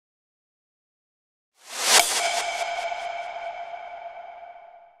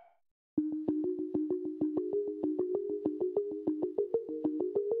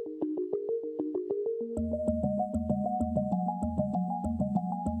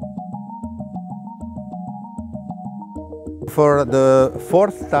For the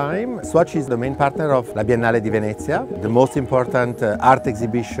fourth time, Swatch is the main partner of La Biennale di Venezia, the most important art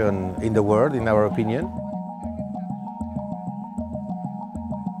exhibition in the world, in our opinion.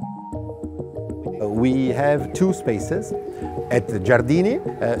 We have two spaces. At Giardini,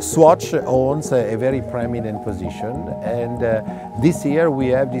 Swatch owns a very prominent position, and this year we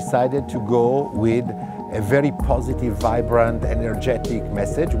have decided to go with a very positive, vibrant, energetic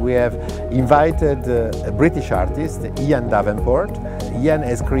message. We have invited a British artist, Ian Davenport. Ian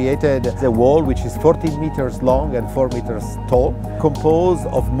has created a wall which is 14 meters long and 4 meters tall, composed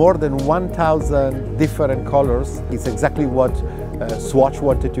of more than 1,000 different colors. It's exactly what Swatch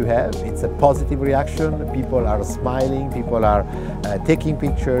wanted to have. It's a positive reaction. People are smiling, people are taking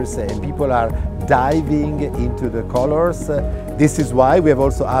pictures, and people are diving into the colors. This is why we have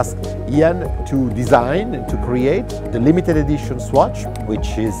also asked Ian to design and to create the limited edition Swatch,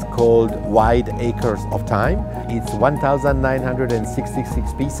 which is called Wide Acres of Time. It's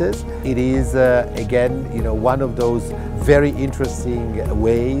 1,966 pieces. It is again, one of those very interesting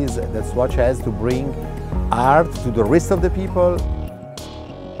ways that Swatch has to bring art to the wrist of the people.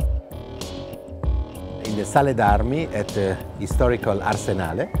 In the Sale d'Armi at the historical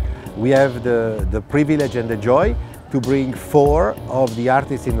Arsenale, we have the privilege and the joy to bring 4 of the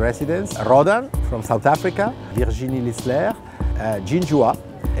artists in residence: Rodan from South Africa, Virginie Litzler, Jinhua,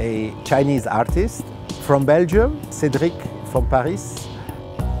 a Chinese artist from Belgium, Cédric Van Parys.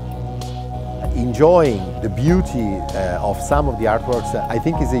 Enjoying the beauty of some of the artworks, I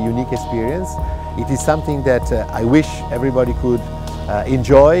think, is a unique experience. It is something that I wish everybody could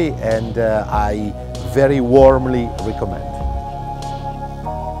enjoy, and I very warmly recommend.